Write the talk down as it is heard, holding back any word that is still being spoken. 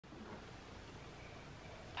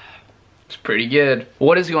pretty good.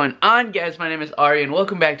 What is going on, guys? My name is Arie and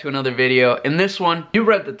welcome back to another video. In this one, you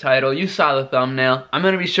read the title, you saw the thumbnail. I'm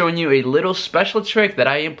going to be showing you a little special trick that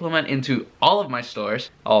I implement into all of my stores,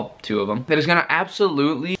 all 2 of them, that is going to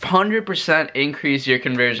absolutely 100% increase your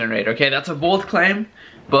conversion rate. Okay, that's a bold claim,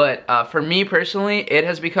 but for me personally, it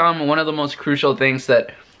has become one of the most crucial things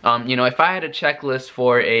that you know, if I had a checklist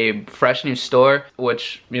for a fresh new store,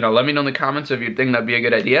 which, you know, let me know in the comments if you think that'd be a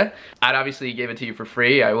good idea. I'd obviously give it to you for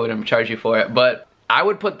free. I wouldn't charge you for it, but I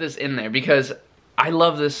would put this in there because I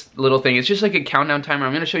love this little thing. It's just like a countdown timer.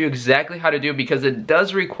 I'm gonna show you exactly how to do it because it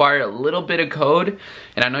does require a little bit of code.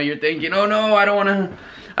 And I know you're thinking, oh no, I don't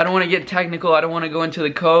wanna get technical. I don't wanna go into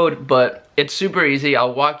the code, but it's super easy.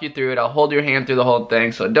 I'll walk you through it. I'll hold your hand through the whole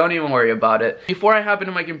thing, so don't even worry about it. Before I hop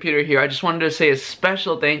into my computer here, I just wanted to say a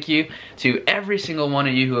special thank you to every single one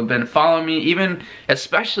of you who have been following me, even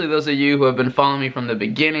especially those of you who have been following me from the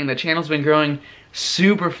beginning. The channel's been growing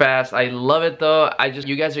super fast. I love it though.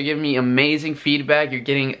 You guys are giving me amazing feedback. You're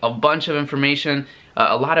getting a bunch of information,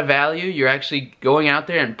 a lot of value. You're actually going out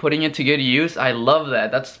there and putting it to good use. I love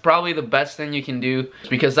that. That's probably the best thing you can do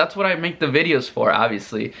because that's what I make the videos for,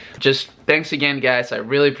 obviously. Just thanks again, guys. I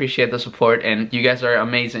really appreciate the support and you guys are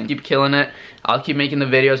amazing. Keep killing it. I'll keep making the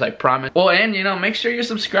videos, I promise. Well, and you know, make sure you're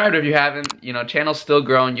subscribed if you haven't. You know, channel's still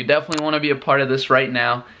growing. You definitely want to be a part of this right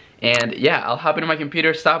now. And yeah, I'll hop into my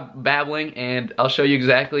computer, stop babbling, and I'll show you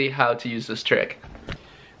exactly how to use this trick.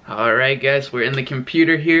 Alright guys, we're in the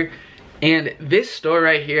computer here. And this store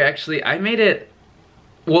right here, actually, I made it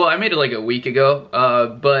like a week ago,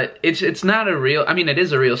 but it's not a real, I mean it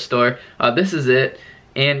is a real store. This is it.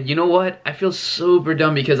 And you know what? I feel super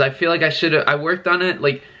dumb because I feel like I worked on it,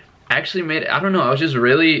 like, actually made it, I don't know, I was just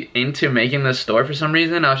really into making this store for some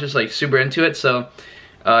reason. I was just like super into it, so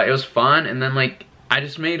it was fun. And then like, I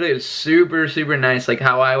just made it super, super nice, like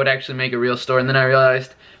how I would actually make a real store, and then I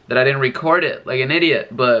realized that I didn't record it like an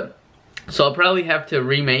idiot, so I'll probably have to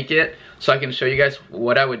remake it so I can show you guys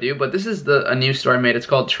what I would do. But this is a new store I made. It's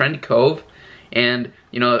called Trend Cove, and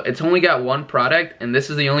you know, it's only got 1 product, and this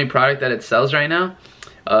is the only product that it sells right now.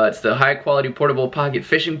 It's the high quality portable pocket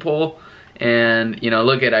fishing pole, and you know,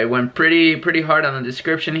 look at, I went pretty hard on the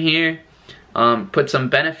description here. Put some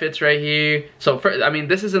benefits right here. So I mean,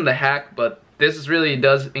 this isn't the hack, but this really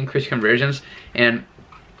does increase conversions, and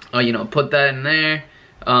you know, put that in there.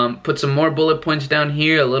 Put some more bullet points down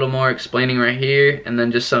here, a little more explaining right here, and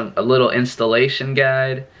then just a little installation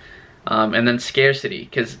guide, and then scarcity,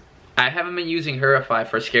 because I haven't been using Hurify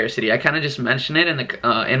for scarcity. I kind of just mention it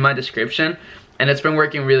in my description, and it's been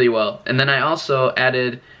working really well. And then I also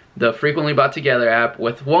added the frequently bought together app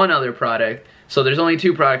with 1 other product. So there's only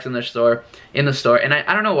 2 products in the store, and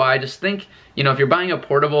I don't know why. I just think, you know, if you're buying a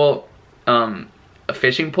portable a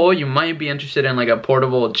fishing pole, you might be interested in like a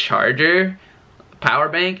portable charger power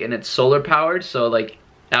bank, and it's solar powered, so like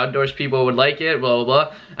outdoors people would like it, blah blah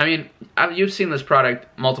blah. I mean, you've seen this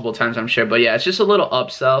product multiple times, I'm sure, but yeah, it's just a little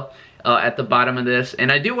upsell at the bottom of this.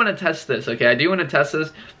 And I do want to test this, okay? I do want to test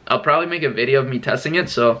this. I'll probably make a video of me testing it,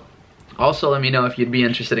 so also let me know if you'd be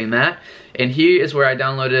interested in that. And here is where I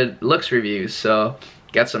downloaded looks reviews, so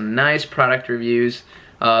got some nice product reviews.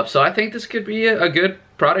 So I think this could be a good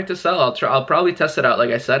product to sell. I'll probably test it out,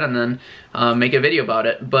 like I said, and then make a video about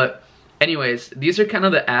it. But anyways, these are kind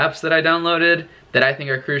of the apps that I downloaded that I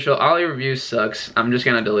think are crucial. Ollie Reviews sucks. I'm just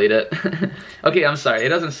gonna delete it. Okay, I'm sorry. It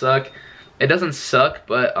doesn't suck. It doesn't suck,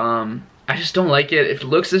 but I just don't like it. It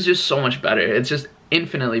looks is just so much better. It's just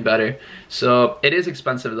infinitely better. So it is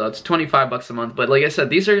expensive though. It's 25 bucks a month. But like I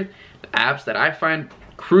said, these are apps that I find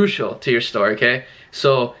crucial to your store, okay?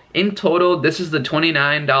 So in total, this is the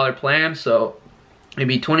 $29 plan. So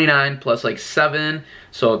maybe 29 plus like 7,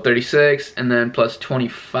 so 36, and then plus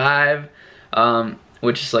 25,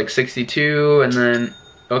 which is like 62, and then,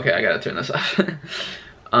 okay, I gotta turn this off.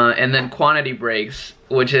 And then quantity breaks,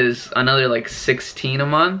 which is another like 16 a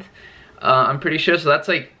month, I'm pretty sure. So that's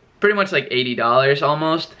like pretty much like $80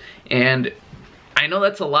 almost. And I know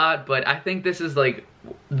that's a lot, but I think this is like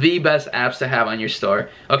the best apps to have on your store.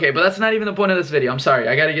 Okay, but that's not even the point of this video. I'm sorry,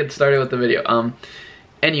 I gotta get started with the video.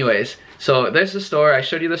 Anyways, so there's the store. I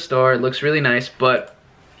showed you the store. It looks really nice, but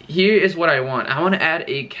here is what I want. I want to add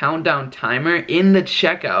a countdown timer in the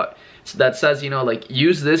checkout, so that says, you know, like,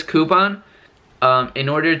 use this coupon in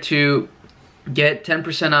order to get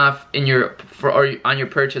 10% off on your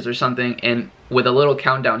purchase or something, and with a little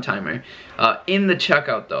countdown timer in the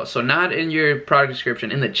checkout though. So not in your product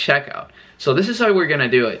description, in the checkout. So this is how we're gonna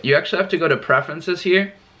do it. You actually have to go to preferences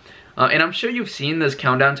here. And I'm sure you've seen this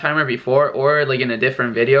countdown timer before, or like in a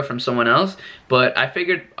different video from someone else, but I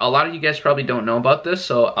figured a lot of you guys probably don't know about this,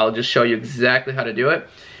 so I'll just show you exactly how to do it.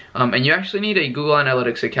 And you actually need a Google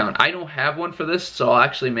Analytics account. I don't have one for this, so I'll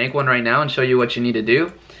actually make one right now and show you what you need to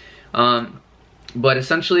do. But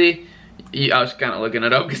essentially, I was kind of looking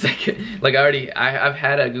it up because I've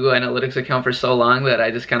had a Google Analytics account for so long that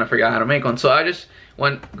I just kind of forgot how to make one. So I just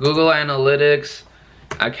went Google Analytics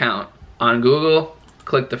account on Google,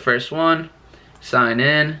 click the first one, sign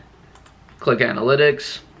in, click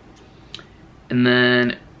Analytics, and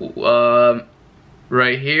then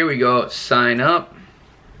right here we go sign up,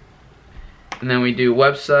 and then we do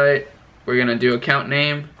website. We're gonna do account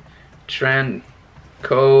name, Trend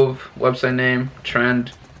Cove, website name,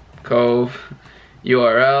 Trend Cove,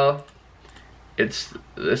 URL. This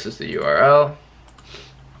is the URL,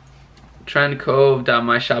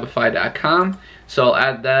 trendcove.myshopify.com. So I'll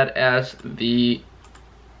add that as the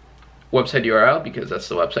website URL because that's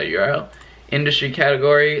the website URL. Industry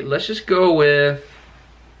category, let's just go with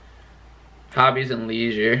hobbies and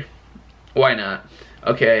leisure. Why not?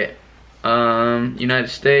 Okay, United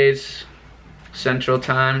States, Central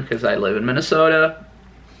Time, because I live in Minnesota.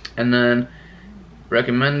 And then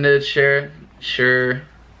recommended, sure,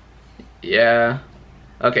 yeah.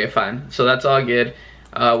 Okay, fine. So that's all good.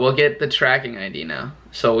 We'll get the tracking ID now.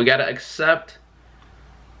 So we gotta accept.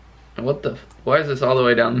 Why is this all the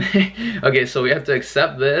way down there? Okay, so we have to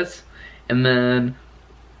accept this, and then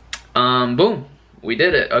boom, we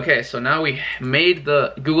did it. Okay, so now we made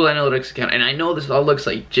the Google Analytics account, and I know this all looks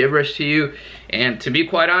like gibberish to you, and to be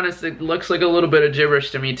quite honest, it looks like a little bit of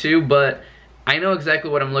gibberish to me too, but I know exactly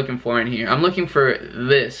what I'm looking for in here. I'm looking for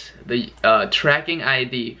this, the tracking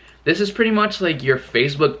ID. This is pretty much like your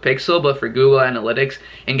Facebook pixel, but for Google Analytics.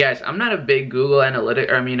 And guys, I'm not a big Google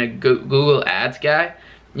Google Ads guy.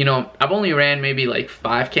 You know, I've only ran maybe like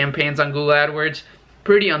 5 campaigns on Google AdWords,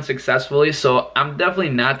 pretty unsuccessfully, so I'm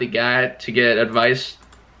definitely not the guy to get advice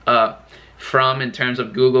from in terms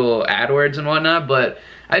of Google AdWords and whatnot, but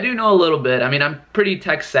I do know a little bit. I mean, I'm pretty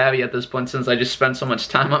tech savvy at this point since I just spent so much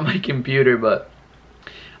time on my computer, but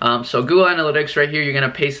so Google Analytics right here, you're gonna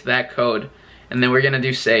paste that code, and then we're gonna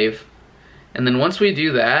do save. And then once we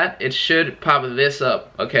do that, it should pop this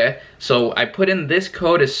up, okay? So I put in this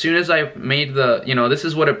code as soon as I made the, you know, this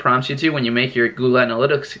is what it prompts you to when you make your Google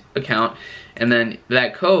Analytics account. And then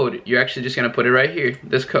that code, you're actually just gonna put it right here,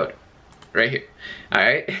 this code, right here, all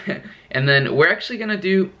right? And then we're actually gonna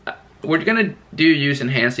do, use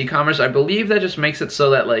enhanced e-commerce. I believe that just makes it so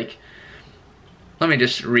that like, let me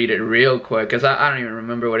just read it real quick, because I don't even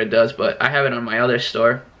remember what it does, but I have it on my other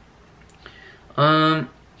store.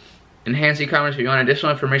 Enhance e-commerce, we want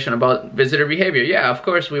additional information about visitor behavior. Yeah, of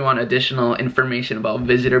course we want additional information about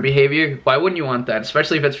visitor behavior. Why wouldn't you want that,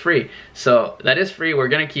 especially if it's free? So that is free, we're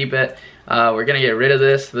gonna keep it. We're gonna get rid of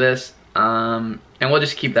this, and we'll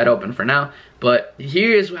just keep that open for now. But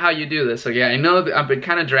here's how you do this. Okay, I know that I've been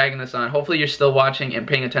kind of dragging this on. Hopefully you're still watching and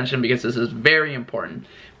paying attention because this is very important.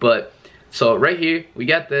 But so right here, we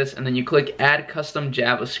got this, and then you click Add Custom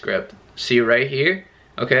Javascript. See right here?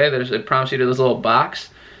 Okay, it prompts you to this little box.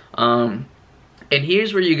 And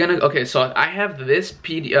here's where you're gonna, okay, so I have this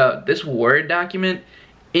this Word document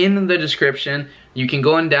in the description. You can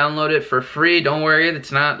go and download it for free. Don't worry,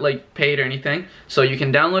 it's not like paid or anything. So you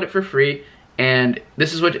can download it for free, and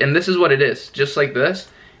this is what it is, just like this.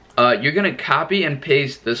 You're gonna copy and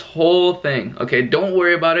paste this whole thing, okay? Don't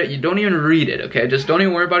worry about it. You don't even read it, okay? Just don't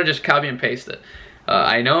even worry about it. Just copy and paste it.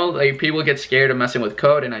 I know like people get scared of messing with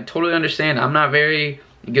code, and I totally understand. I'm not very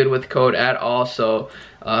good with code at all, so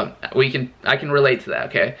I can relate to that,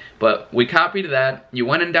 okay? But we copied that. You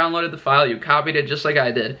went and downloaded the file. You copied it just like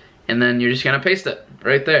I did, and then you're just gonna paste it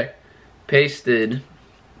right there. Pasted,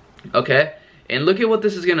 okay? And look at what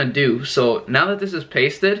this is gonna do. So now that this is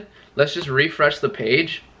pasted, let's just refresh the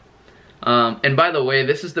page. And by the way,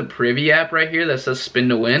 this is the Privy app right here that says spin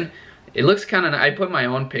to win. It looks kind of, I put my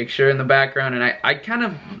own picture in the background, and I kind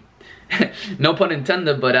of, no pun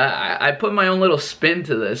intended, but I put my own little spin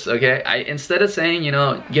to this, okay? Instead of saying, you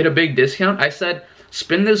know, get a big discount, I said,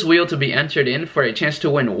 spin this wheel to be entered in for a chance to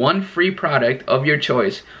win 1 free product of your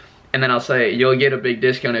choice. And then I'll say, you'll get a big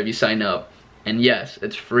discount if you sign up. And yes,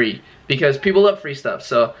 it's free, because people love free stuff.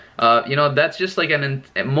 So, you know, that's just like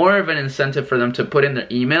more of an incentive for them to put in their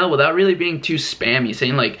email without really being too spammy,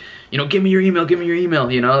 saying like, you know, give me your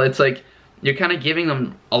email, you know? It's like, you're kind of giving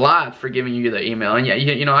them a lot for giving you the email. And yeah,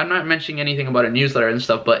 you know, I'm not mentioning anything about a newsletter and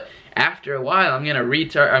stuff, but after a while, I'm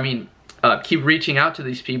gonna keep reaching out to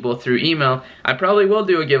these people through email. I probably will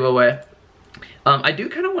do a giveaway. I do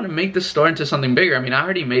kind of want to make the store into something bigger. I mean, I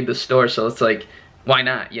already made the store, so it's like, why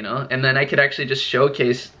not, you know? And then I could actually just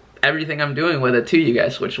showcase everything I'm doing with it to you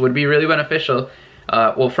guys, which would be really beneficial.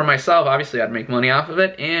 Well, for myself, obviously, I'd make money off of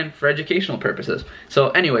it, and for educational purposes. So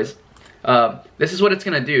anyways, this is what it's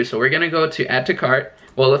gonna do. So we're gonna go to add to cart.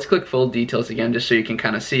 Well, let's click full details again, just so you can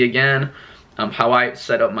kind of see again how I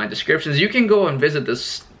set up my descriptions. You can go and visit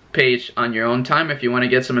this page on your own time if you want to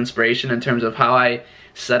get some inspiration in terms of how I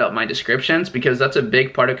set up my descriptions, because that's a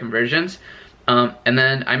big part of conversions. And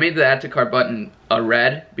then I made the add to cart button a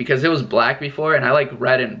red because it was black before, and I like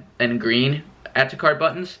red and green add to cart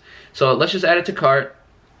buttons. So let's just add it to cart.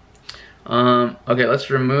 Okay, let's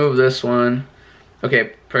remove this one.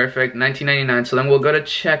 Okay, perfect, $19.99. So then we'll go to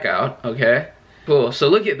checkout. Okay, cool. So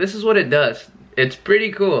look at, this is what it does. It's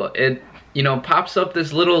pretty cool. It, you know, pops up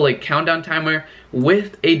this little like countdown timer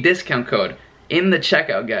with a discount code in the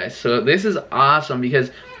checkout, guys. So this is awesome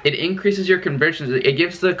because it increases your conversions. It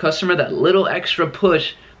gives the customer that little extra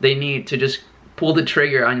push they need to just pull the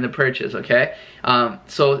trigger on the purchase, okay?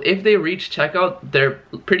 So if they reach checkout, they're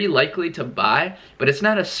pretty likely to buy, but it's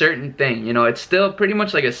not a certain thing, you know. It's still pretty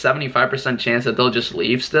much like a 75% chance that they'll just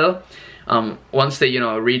leave still, once they, you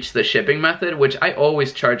know, reach the shipping method, which I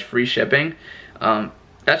always charge free shipping.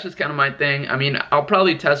 That's just kind of my thing. I mean, I'll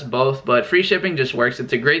probably test both, but free shipping just works.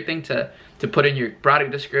 It's a great thing to put in your product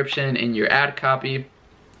description, in your ad copy,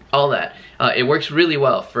 all that. It works really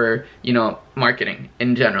well for, you know, marketing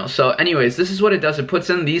in general. So anyways, this is what it does. It puts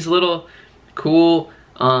in these little cool,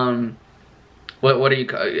 what do you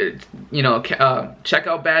call it? You know,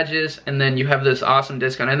 checkout badges, and then you have this awesome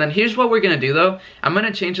discount. And then here's what we're gonna do though. I'm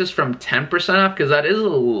gonna change this from 10% off because that is a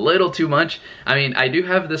little too much. I mean, I do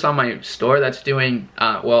have this on my store that's doing,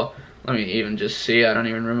 well, let me even just see. I don't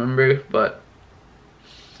even remember, but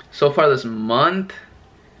so far this month,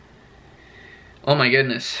 oh my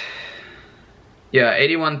goodness. Yeah,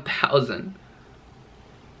 81,000.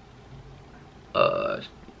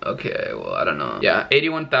 Okay, well, I don't know. Yeah,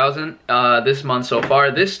 81,000 this month so far.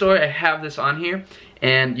 This store, I have this on here,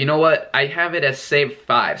 and you know what? I have it as save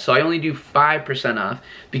 5, so I only do 5% off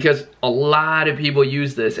because a lot of people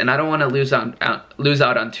use this, and I don't want to lose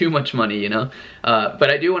out on too much money, you know. But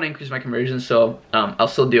I do want to increase my conversions, so I'll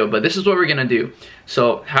still do it. But this is what we're gonna do.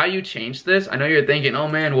 So how you change this? I know you're thinking, oh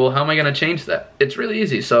man, well, how am I gonna change that? It's really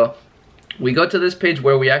easy. So we go to this page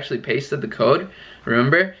where we actually pasted the code,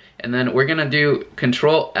 remember? And then we're gonna do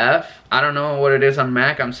Control F. I don't know what it is on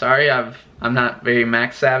Mac. I'm sorry, I'm not very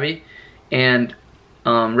Mac savvy. And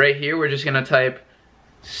right here, we're just gonna type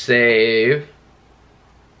save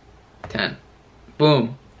 10.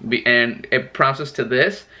 Boom. And it prompts us to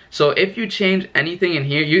this. So if you change anything in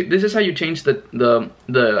here, this is how you change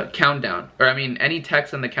the countdown, or I mean any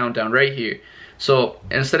text in the countdown right here. So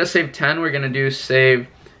instead of save 10, we're gonna do save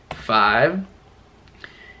 5.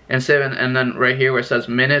 And save, and then right here where it says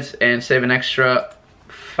minutes, and save an extra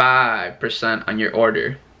 5% on your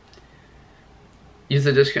order. Use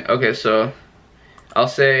the discount. Okay, so I'll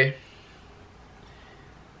say,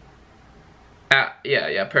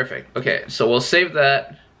 yeah, perfect. Okay, so we'll save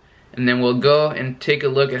that, and then we'll go and take a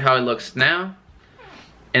look at how it looks now.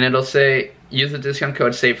 And it'll say, use the discount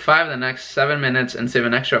code, save 5 in the next 7 minutes, and save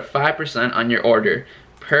an extra 5% on your order.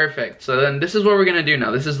 Perfect. So then this is what we're gonna do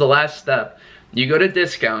now. This is the last step. You go to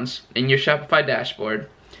discounts in your Shopify dashboard,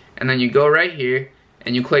 and then you go right here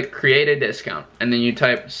and you click create a discount, and then you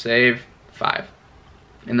type save 5,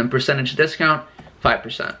 and then percentage discount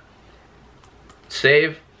 5%.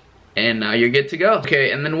 Save, and now you're good to go.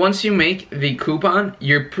 Okay, and then once you make the coupon,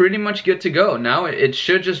 you're pretty much good to go. Now it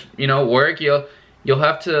should just, you know, work. You'll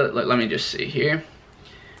have to let me just see here.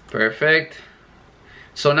 Perfect.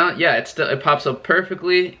 So now, yeah, it pops up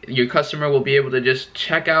perfectly. Your customer will be able to just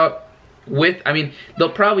check out with, I mean,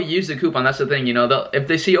 they'll probably use the coupon. That's the thing, you know. If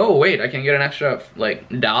they see, oh wait, I can get an extra like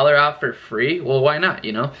 $1 off for free, well, why not,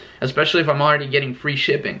 you know? Especially if I'm already getting free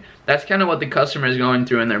shipping. That's kind of what the customer is going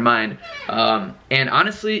through in their mind. And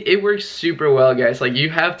honestly, it works super well, guys. Like,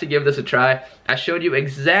 you have to give this a try. I showed you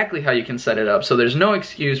exactly how you can set it up, so there's no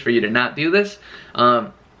excuse for you to not do this.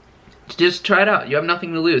 Just try it out. You have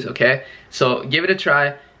nothing to lose, okay? So give it a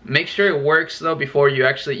try. Make sure it works though before you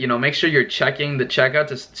actually, you know, make sure you're checking the checkout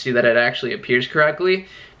to see that it actually appears correctly,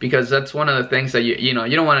 because that's one of the things that you know,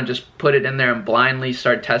 you don't want to just put it in there and blindly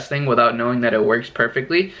start testing without knowing that it works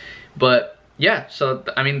perfectly. But yeah, so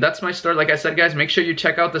I mean, that's my store. Like I said, guys, make sure you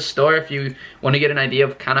check out the store if you want to get an idea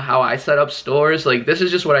of kind of how I set up stores. Like, this is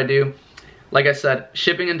just what I do. Like I said,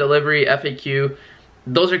 shipping and delivery, FAQ,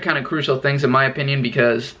 those are kind of crucial things in my opinion,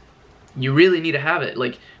 because you really need to have it.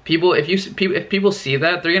 Like, if people see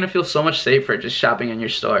that, they're gonna feel so much safer just shopping in your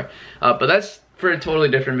store. But that's for a totally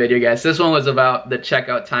different video, guys. This one was about the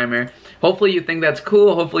checkout timer. Hopefully you think that's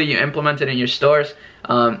cool. Hopefully you implement it in your stores.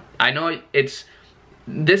 I know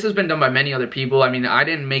this has been done by many other people. I mean, I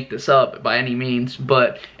didn't make this up by any means,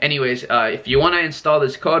 but anyways, if you want to install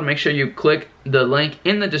this code, make sure you click the link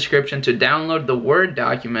in the description to download the Word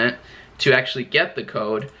document to actually get the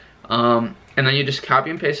code. And then you just copy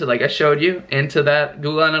and paste it like I showed you into that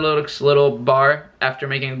Google Analytics little bar after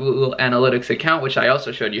making a Google Analytics account, which I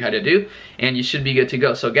also showed you how to do, and you should be good to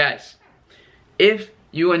go. So guys, if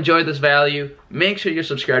you enjoyed this value, make sure you're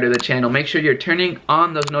subscribed to the channel. Make sure you're turning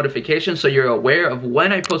on those notifications so you're aware of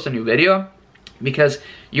when I post a new video, because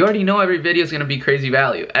you already know every video is going to be crazy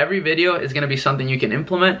value. Every video is going to be something you can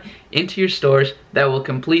implement into your stores that will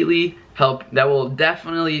completely help, that will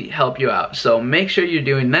definitely help you out. So make sure you're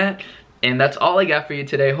doing that. And that's all I got for you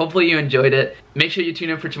today. Hopefully you enjoyed it. Make sure you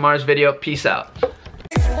tune in for tomorrow's video. Peace out.